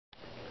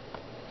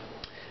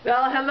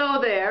Well,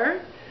 hello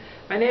there.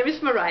 My name is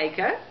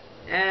Marijke,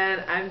 and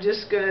I'm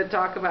just going to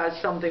talk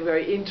about something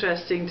very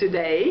interesting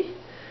today.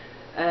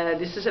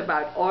 This is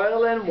about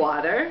oil and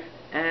water,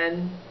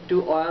 and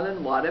do oil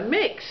and water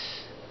mix?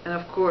 And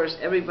of course,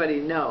 everybody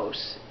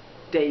knows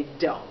they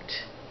don't.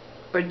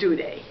 Or do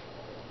they?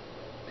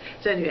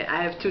 So anyway,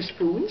 I have 2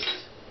 spoons.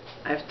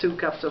 I have 2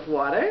 cups of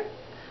water.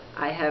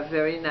 I have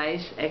very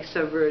nice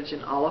extra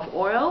virgin olive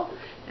oil,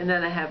 and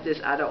then I have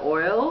this other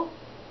oil.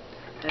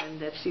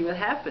 And let's see what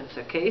happens.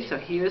 Okay, so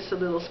here's a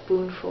little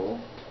spoonful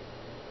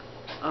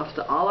of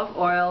the olive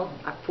oil.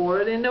 I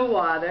pour it in the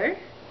water,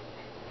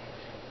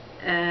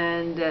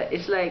 and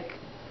it's like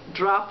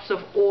drops of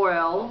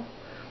oil.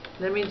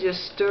 Let me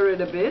just stir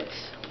it a bit,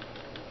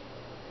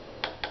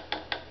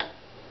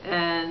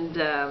 and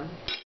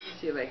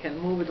let's see if I can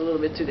move it a little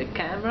bit to the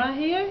camera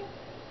here.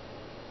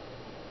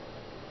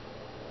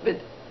 But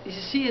you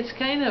see, it's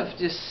kind of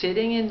just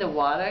sitting in the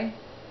water.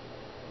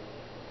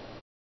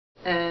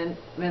 And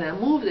when I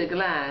move the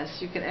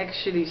glass, you can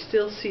actually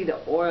still see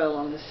the oil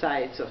on the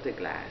sides of the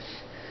glass.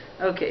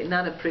 Okay,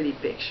 not a pretty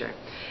picture.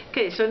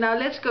 Okay, so now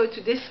let's go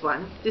to this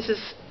one. This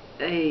is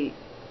a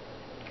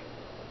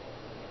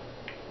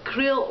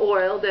krill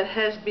oil that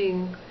has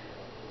been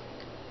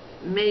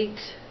made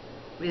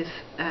with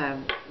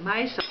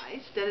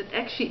micelles, that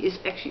it is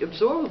actually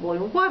absorbable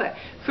in water.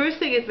 First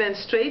thing, it went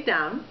straight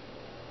down,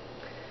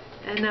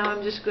 and now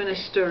I'm just going to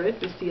stir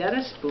it with the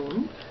other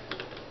spoon.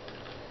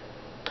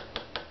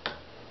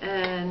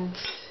 And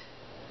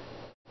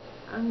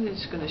I'm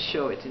just going to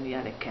show it in the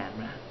other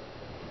camera.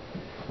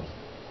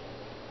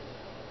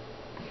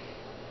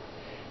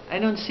 I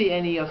don't see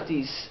any of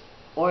these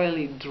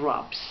oily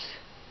drops.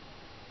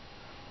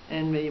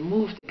 And when you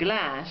move the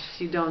glass,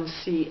 you don't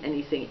see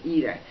anything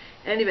either.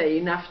 Anyway,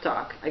 enough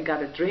talk. I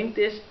gotta drink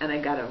this and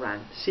I gotta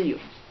run. See you.